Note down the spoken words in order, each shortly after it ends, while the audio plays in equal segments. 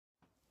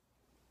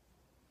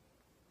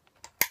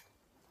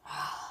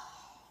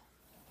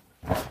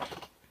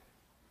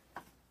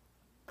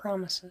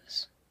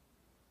promises.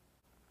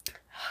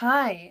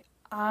 Hi,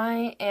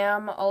 I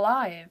am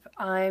alive.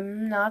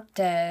 I'm not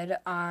dead.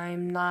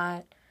 I'm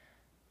not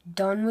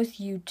done with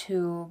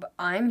YouTube.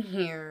 I'm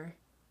here.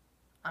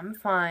 I'm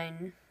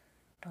fine.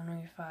 Don't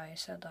know if I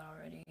said that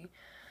already.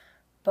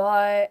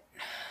 But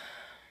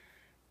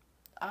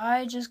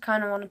I just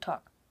kind of want to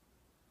talk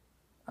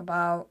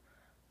about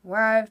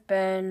where I've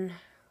been,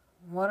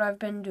 what I've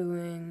been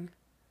doing,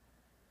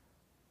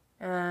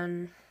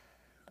 and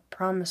the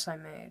promise I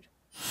made.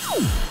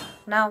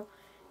 Now,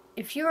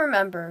 if you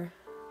remember,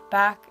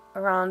 back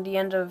around the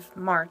end of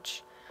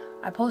March,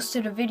 I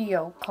posted a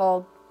video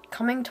called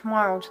Coming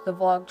Tomorrow to the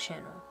Vlog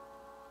channel,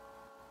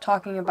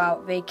 talking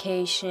about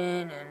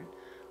vacation and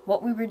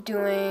what we were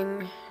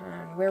doing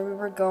and where we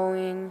were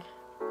going,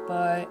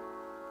 but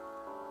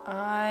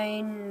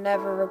I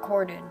never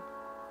recorded.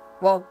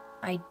 Well,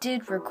 I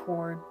did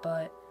record,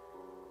 but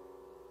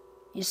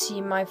you see,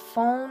 my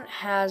phone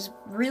has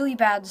really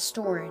bad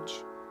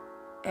storage,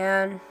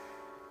 and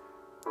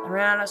I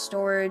ran out of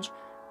storage,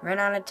 ran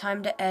out of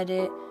time to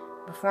edit.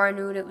 Before I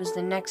knew it, it was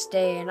the next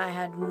day, and I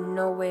had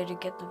no way to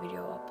get the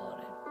video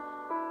uploaded.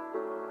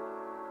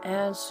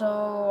 And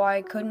so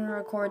I couldn't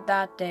record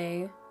that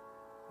day,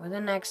 or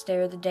the next day,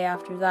 or the day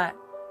after that.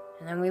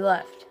 And then we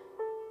left.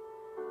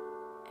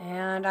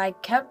 And I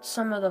kept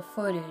some of the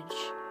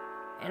footage,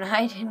 and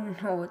I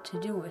didn't know what to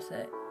do with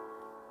it.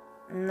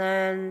 And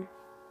then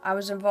I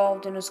was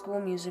involved in a school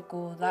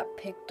musical that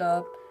picked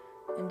up,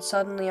 and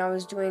suddenly I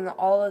was doing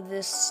all of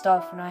this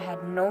stuff, and I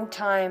had no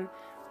time,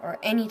 or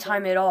any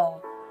time at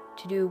all,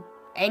 to do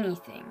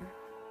anything.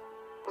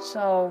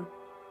 So,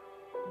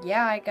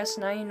 yeah, I guess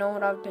now you know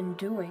what I've been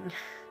doing.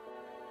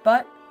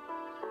 But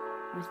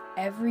with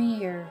every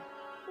year,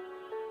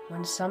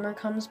 when summer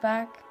comes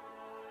back,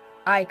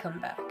 I come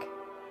back.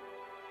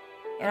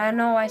 And I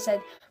know I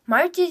said,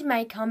 March is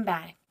my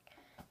comeback.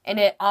 And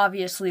it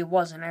obviously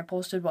wasn't. I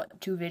posted,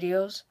 2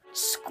 videos?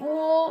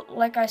 School,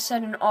 like I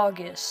said in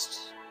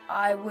August,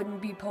 I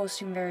wouldn't be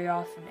posting very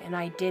often, and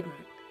I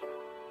didn't.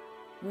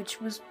 Which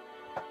was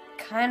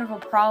kind of a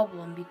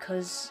problem,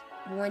 because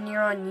when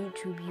you're on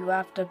YouTube, you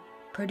have to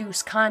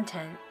produce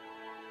content.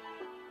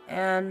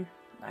 And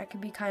that can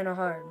be kind of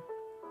hard.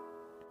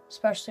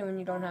 Especially when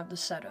you don't have the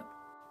setup.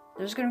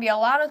 There's going to be a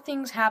lot of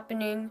things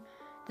happening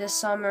this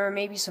summer.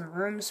 Maybe some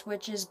room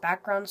switches,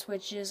 background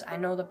switches. I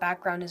know the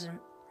background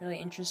isn't really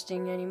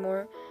interesting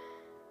anymore.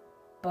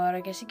 But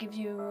I guess it gives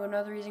you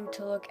another reason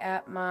to look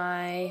at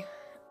my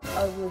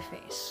ugly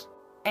face.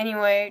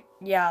 Anyway,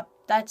 yeah,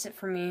 that's it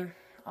for me.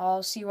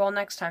 I'll see you all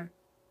next time.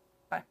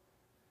 Bye.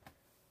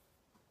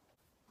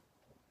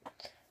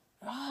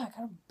 Ah, I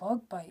got a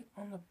bug bite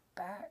on my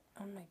back.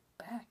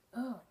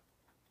 Ugh.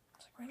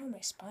 It's like right on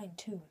my spine,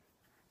 too.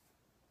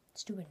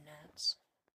 Stupid gnat.